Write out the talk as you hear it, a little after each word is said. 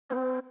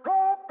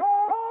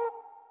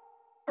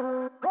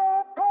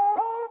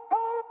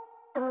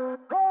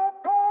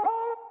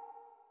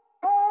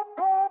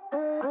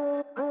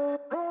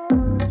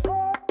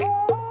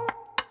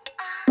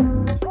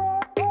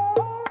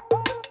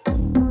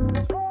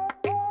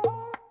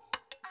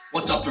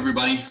up,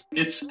 everybody?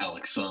 It's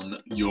Alex,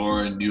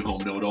 your new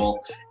home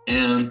know-it-all,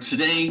 and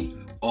today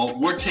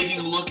we're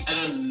taking a look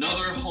at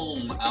another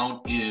home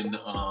out in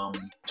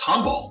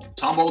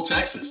Tomball,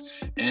 Texas,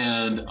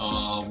 and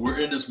we're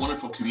in this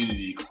wonderful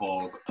community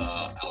called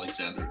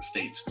Alexander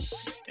Estates,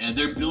 and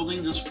they're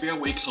building this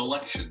fairway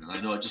collection. And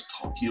I know I just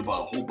talked to you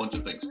about a whole bunch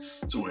of things.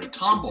 So we're in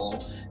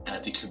Tomball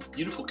at the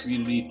beautiful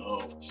community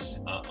of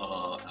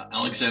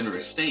Alexander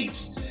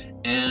Estates,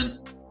 and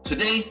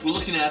today we're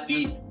looking at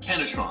the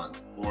Cantaron,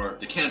 or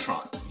the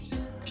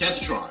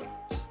Cantaron,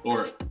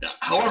 or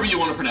however you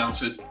want to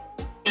pronounce it.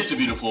 It's a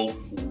beautiful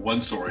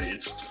one-story.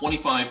 It's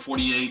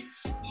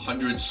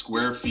 4,800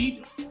 square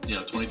feet,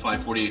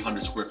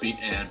 4,800 square feet,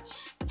 and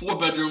 4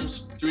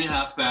 bedrooms,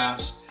 3.5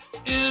 baths,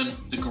 and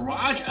the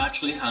garage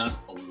actually has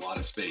a lot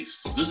of space.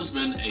 So this has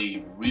been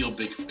a real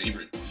big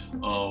favorite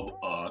of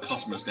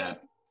customers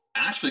that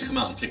actually come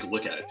out and take a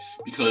look at it,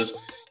 because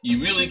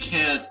you really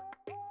can't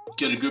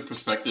get a good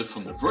perspective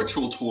from the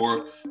virtual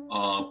tour,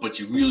 but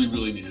you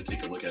really need to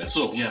take a look at it.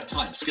 So if you have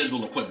time, schedule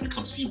an appointment to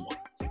come see one.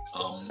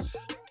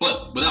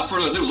 But without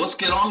further ado, let's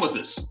get on with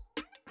this.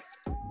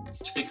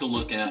 Take a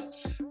look at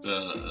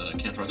the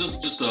Cantaron. This is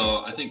just,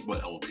 I think,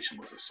 what elevation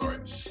was this? Sorry.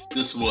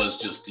 This was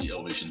just the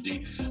elevation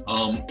D.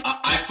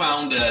 I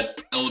found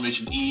that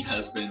elevation E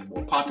has been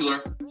more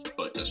popular,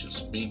 but that's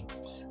just me.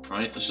 All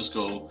right, let's just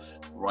go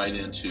right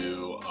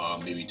into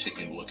maybe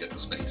taking a look at the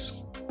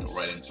space. Go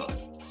right inside.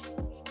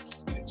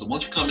 Okay, so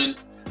once you come in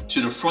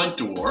to the front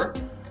door,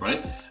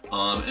 right?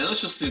 And let's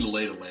just see the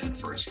lay of the land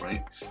first,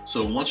 right?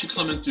 So once you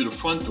come in through the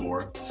front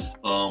door,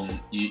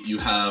 you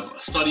have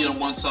a study on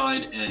one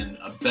side and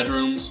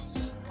bedrooms,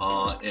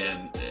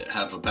 and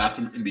have a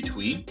bathroom in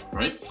between,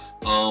 right?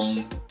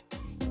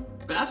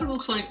 Bathroom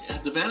looks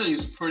like the vanity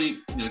is pretty,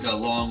 got a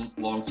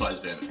long size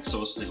vanity. So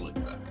let's take a look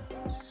at that.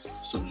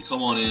 So when you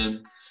come on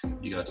in,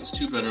 you got those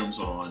 2 bedrooms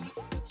on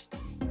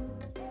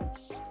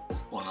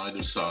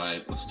either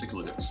side. Let's take a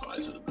look at the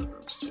size of the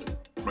bedrooms too,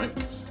 right?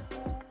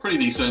 Pretty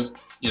decent,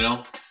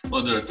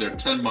 well, they're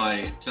 10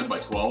 by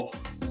 12,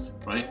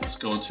 right? Let's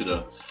go into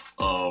the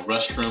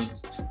restroom.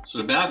 So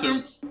the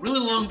bathroom, really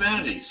long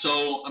vanity.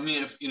 So I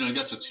mean, if you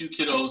got the 2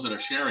 kiddos that are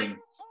sharing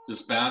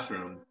this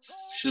bathroom,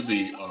 should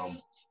be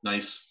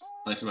nice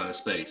amount of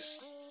space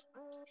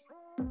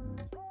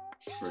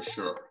for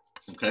sure.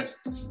 Okay.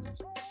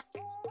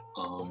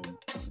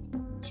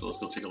 So let's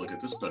go take a look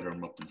at this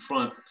bedroom up in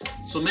front.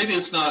 So maybe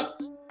it's not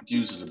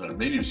used as a bedroom,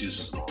 maybe it's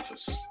used as an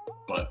office,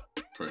 but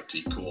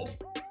pretty cool.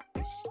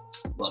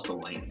 Lots of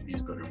length in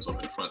these bedrooms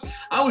up in front.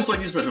 I always like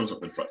these bedrooms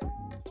up in front,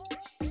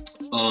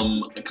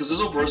 because they're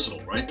so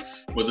versatile, right?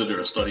 Whether they're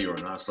a study or a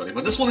non-study.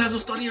 But this one has a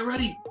study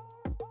already.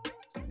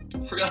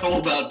 Forgot all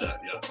about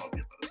that. Yeah,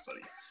 talking about a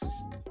study.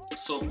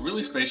 So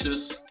really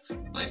spacious,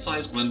 nice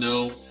sized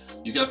window.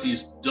 You got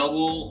these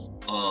double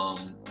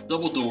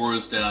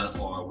doors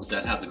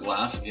that have the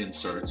glass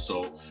inserts.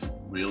 So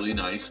really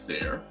nice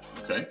there.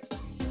 Okay.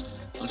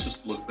 Let's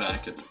just look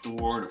back at the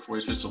door, the foyer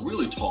space. So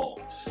really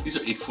tall. These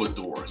are 8-foot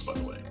doors, by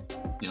the way.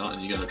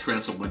 And you got a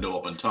transom window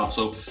up on top.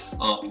 So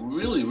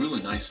really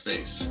nice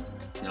space.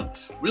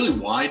 Really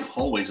wide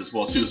hallways as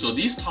well too. So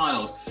these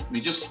tiles, I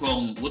mean, just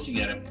from looking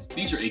at it,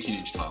 these are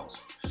 18-inch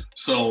tiles.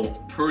 So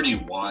pretty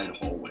wide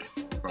hallway,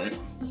 right?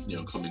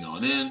 Coming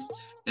on in,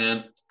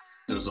 and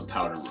there's a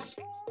powder room.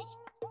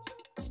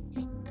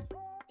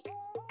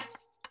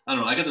 I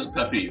don't know. I got this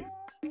pet peeve.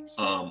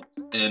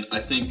 And I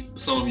think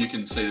some of you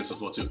can say this as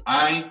well too.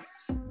 I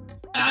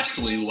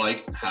actually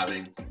like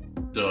having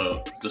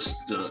the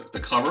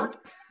cover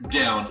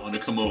down on the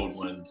commode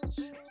when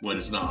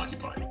it's not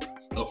occupied.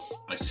 Oh,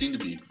 I seem to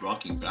be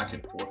rocking back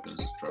and forth, and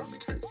it's driving me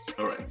crazy.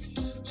 All right,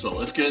 so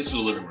let's get into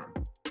the living room.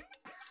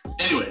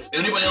 Anyways,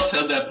 anybody else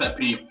has that pet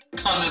peeve?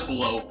 Comment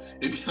below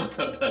if you have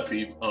that pet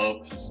peeve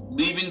of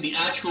leaving the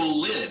actual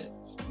lid,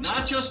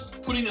 not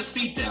just putting a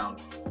seat down,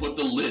 but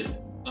the lid.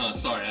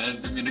 Sorry, I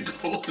didn't mean to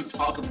go and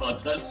talk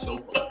about that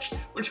so much.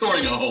 We're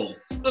touring a home.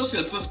 Let's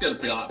get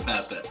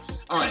past that.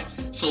 All right,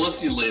 so let's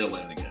see lay of the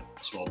land again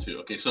as well too.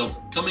 Okay, so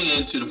coming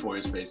into the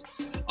foyer space,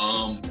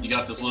 you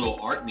got this little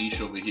art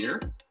niche over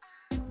here,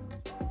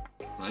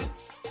 right?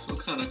 So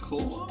kind of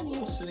cool, a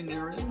little sitting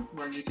area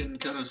where you can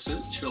kind of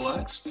sit,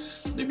 chillax,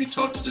 maybe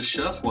talk to the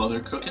chef while they're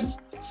cooking.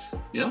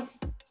 Yeah.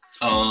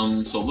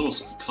 So a little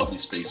cubby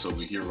space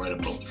over here right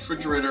above the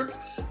refrigerator,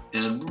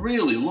 and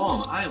really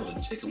long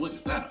island. Take a look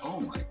at that. Oh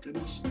my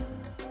goodness.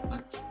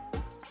 On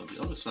the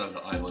other side of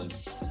the island,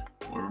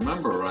 well,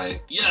 remember,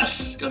 right?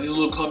 Yes, got these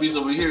little cubbies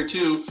over here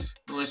too.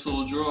 Nice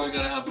little drawer. I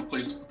gotta have a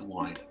place to put the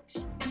wine.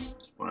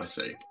 That's what I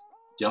say.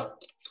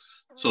 Yep.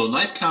 So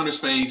nice counter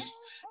space,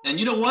 and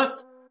you know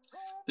what?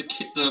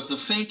 The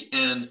sink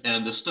and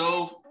the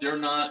stove, they're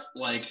not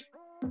right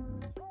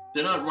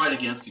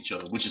against each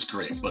other, which is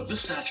great, but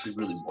this is actually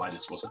really wide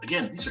as well.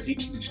 Again, these are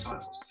 18-inch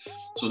tiles.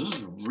 So this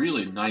is a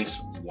really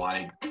nice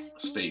wide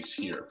space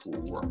here for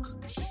work,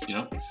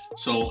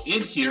 So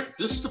in here,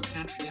 this is the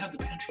pantry. They have the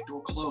pantry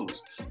door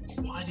closed.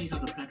 Why do you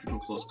have the pantry door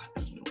closed? I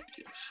have no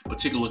idea. But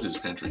take a look at this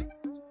pantry.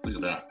 Look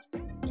at that.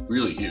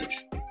 Really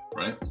huge,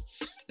 right?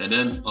 and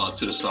then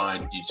to the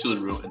side,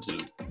 utility room into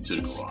the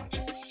garage.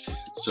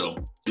 So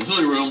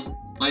utility room,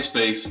 nice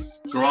space.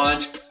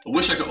 Garage, I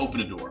wish I could open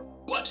the door,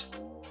 but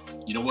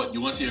you know what?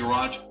 You want to see a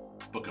garage?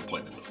 Book an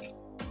appointment with me,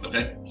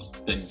 okay?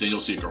 Then you'll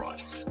see a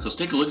garage. Because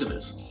take a look at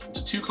this. It's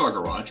a 2-car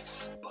garage,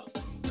 but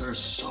there's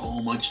so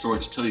much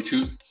storage. To tell you the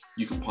truth,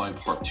 you could probably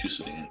park 2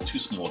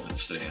 small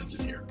sedans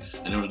in here.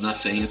 And I'm not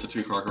saying it's a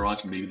 3-car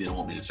garage. Maybe they don't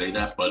want me to say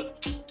that,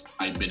 but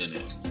I've been in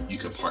it. You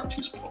could park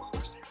 2 small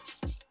cars there,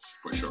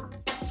 for sure.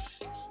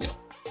 Yeah.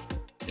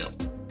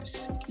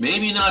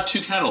 Maybe not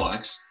 2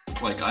 Cadillacs,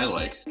 like I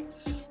like.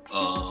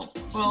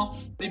 Well,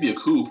 maybe a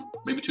coupe,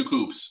 maybe 2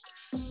 coupes.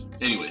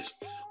 Anyways,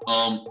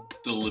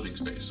 the living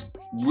space.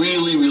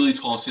 Really, really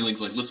tall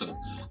ceilings. Like, listen,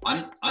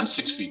 I'm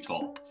 6 feet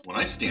tall. When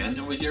I stand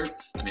over here,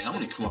 I mean, I'm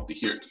gonna come up to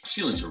here. The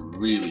ceilings are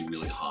really,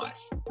 really high.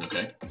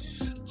 Okay.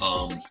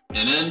 And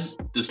then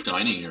this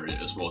dining area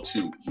as well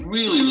too.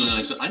 Really, really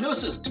nice. I know it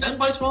says 10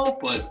 by 12,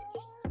 but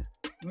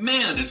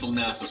man, it's a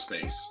massive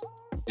space.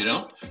 You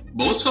know,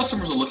 most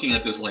customers are looking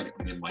at this like,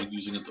 I mean, am I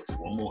using it as a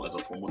formal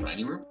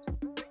dining room?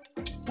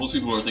 Most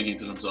people are thinking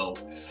to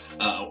themselves,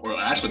 or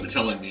actually they're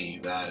telling me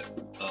that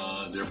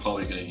they're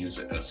probably going to use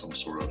it as some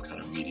sort of kind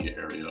of media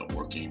area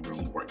or game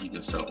room, or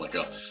even set up like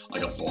a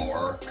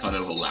bar, kind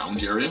of a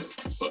lounge area.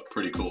 But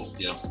pretty cool,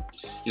 yeah.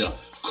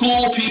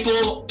 Cool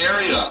people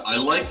area. I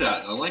like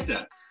that.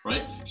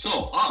 Right?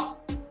 So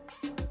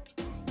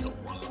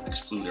don't want to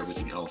exclude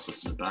everything else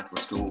that's in the back.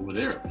 Let's go over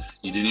there.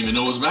 You didn't even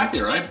know it was back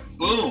there, right?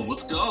 Boom.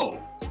 Let's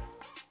go.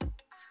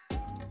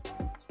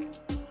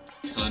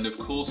 Kind of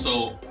cool.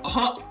 So,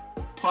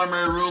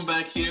 primary room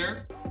back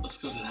here. Let's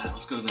go to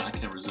that. I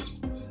can't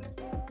resist.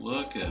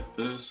 Look at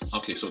this.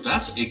 Okay, so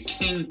that's a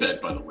king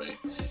bed, by the way.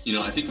 You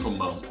know, I think from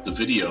the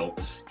video,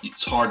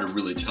 it's hard to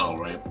really tell,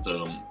 right?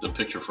 The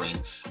picture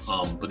frame.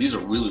 But these are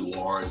really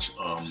large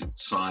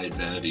side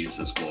vanities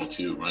as well,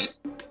 too, right?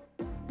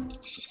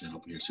 Let's just stand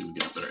up here so we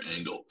get a better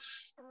angle.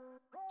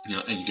 You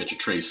know, and you get your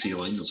tray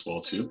ceiling as well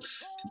too. You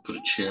can put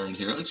a chair in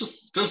here.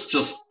 There's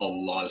just a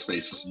lot of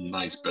space. It's a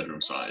nice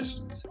bedroom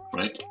size,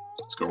 right?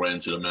 Let's go right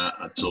into the mat.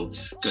 So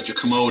got your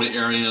commode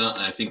area.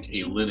 And I think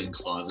a linen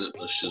closet.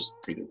 Let's just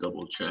take a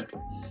double check.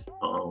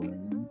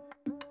 Owner's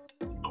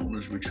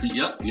retreat.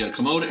 Yep, you got a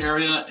commode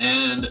area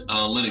and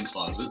a linen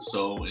closet.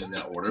 So in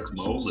that order,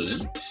 commode,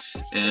 linen,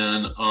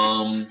 and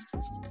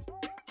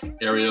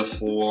area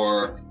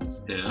for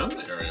him,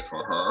 area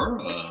for her.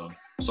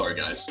 Sorry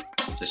guys,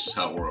 this is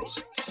how it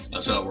works.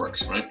 That's how it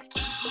works, right?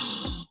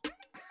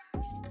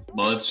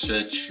 Mud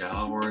shed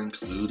shower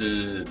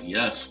included.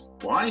 Yes.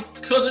 Why?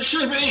 Because it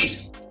should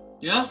be.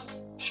 Yeah,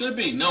 should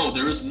be. No,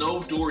 there is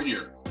no door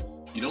here.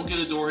 You don't get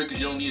a door here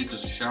because you don't need it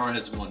because the shower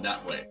head's going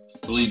that way.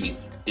 Believe me,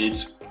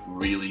 it's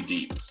really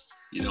deep.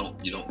 You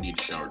don't need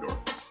a shower door.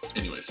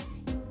 Anyways.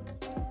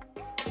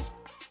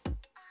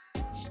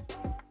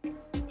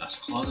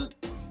 Master closet.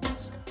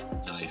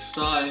 Nice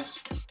size.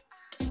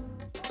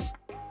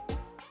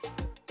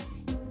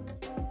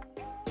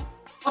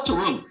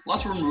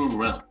 Lots of room to move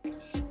around.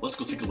 Let's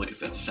go take a look at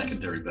that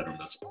secondary bedroom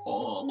that's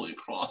all the way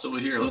across over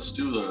here. Let's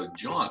do the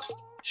jaunt.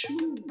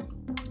 Choo.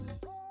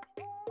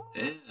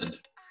 And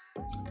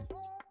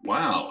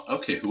wow,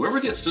 okay, whoever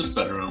gets this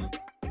bedroom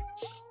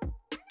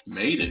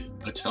made it,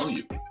 I tell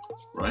you,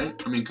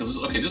 right? I mean,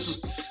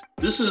 because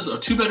this is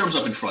 2 bedrooms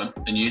up in front,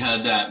 and you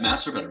had that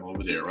master bedroom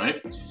over there,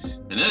 right?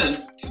 And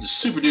then the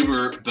super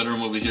duper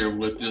bedroom over here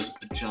with this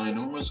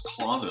ginormous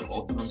closet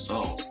all to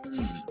themselves.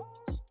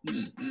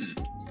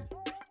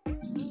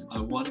 I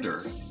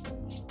wonder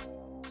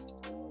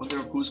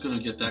who's going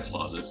to get that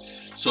closet.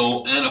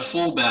 So, and a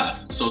full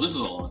bath. So this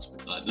is all.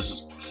 This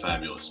is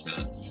fabulous,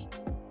 man.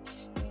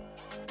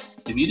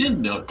 If you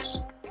didn't notice,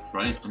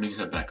 right? Let me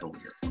head back over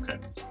here. Okay,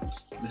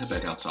 let me head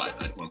back outside.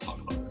 I want to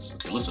talk about this.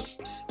 Okay, listen.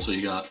 So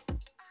you got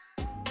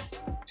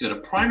a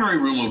primary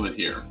room over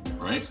here,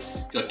 right?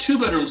 You got 2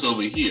 bedrooms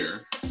over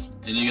here,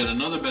 and you got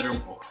another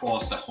bedroom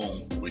across the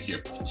home over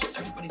here. So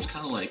everybody's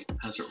kind of like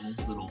has their own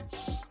little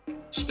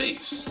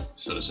space,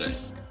 so to say.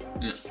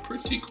 Yeah,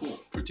 pretty cool.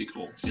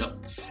 Yep.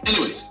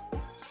 Anyways,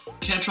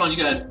 Cantaron, you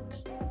got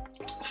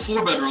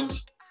 4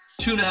 bedrooms,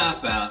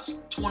 2.5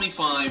 baths,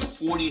 25,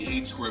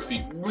 48 square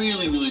feet,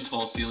 really, really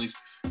tall ceilings,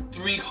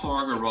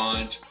 3-car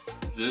garage.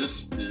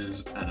 This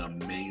is an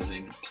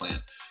amazing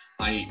plan.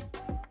 I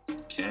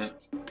can't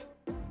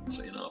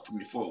say enough. I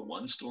mean, for a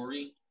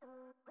 1-story,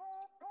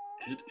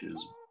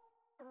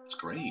 it's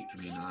great. I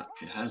mean,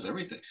 it has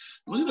everything.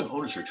 Look at the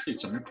owner's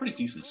retreats. I mean, pretty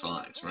decent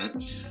size, right?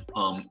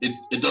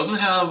 It doesn't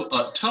have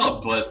a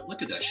tub, but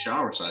look at that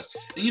shower size.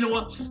 And you know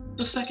what?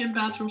 The second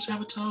bathrooms have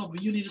a tub,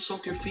 but you need to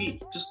soak your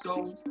feet. Just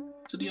go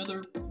to the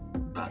other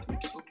bathroom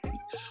to soak your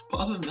feet. But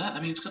other than that, I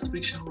mean, it's got the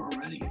big shower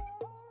already.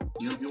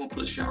 You know, if you want to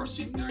put a shower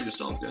seat in there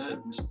yourself, go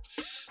ahead. Just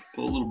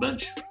put a little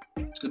bench.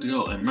 It's good to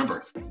go. And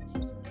remember,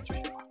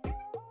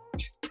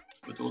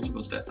 for those of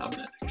us that have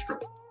that extra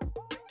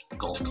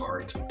golf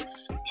cart,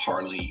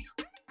 Harley,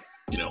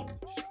 you know,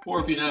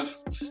 or if you have,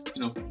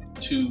 you know,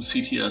 2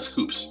 CTS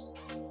coupes,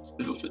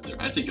 it'll fit there.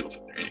 I think it'll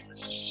fit there anyways.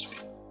 It's just me.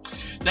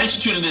 Thanks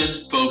for tuning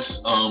in, folks.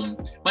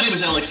 My name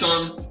is Alex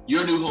Sung.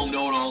 your new home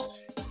know-it-all.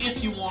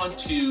 If you want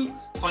to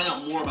find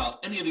out more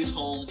about any of these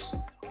homes,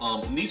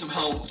 need some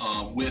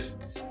help with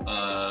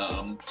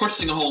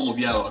purchasing a home, if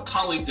you have a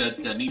colleague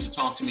that needs to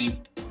talk to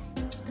me,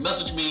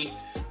 message me,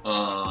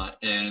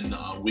 and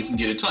we can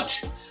get in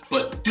touch.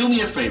 But do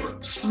me a favor,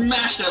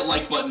 smash that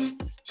like button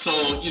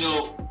so, you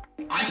know,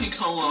 I can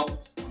come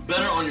up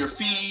better on your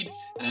feed,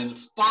 and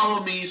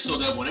follow me so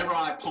that whenever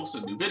I post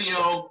a new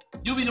video,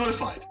 you'll be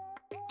notified.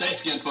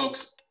 Thanks again,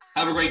 folks.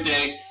 Have a great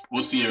day.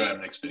 We'll see you at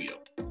the next video.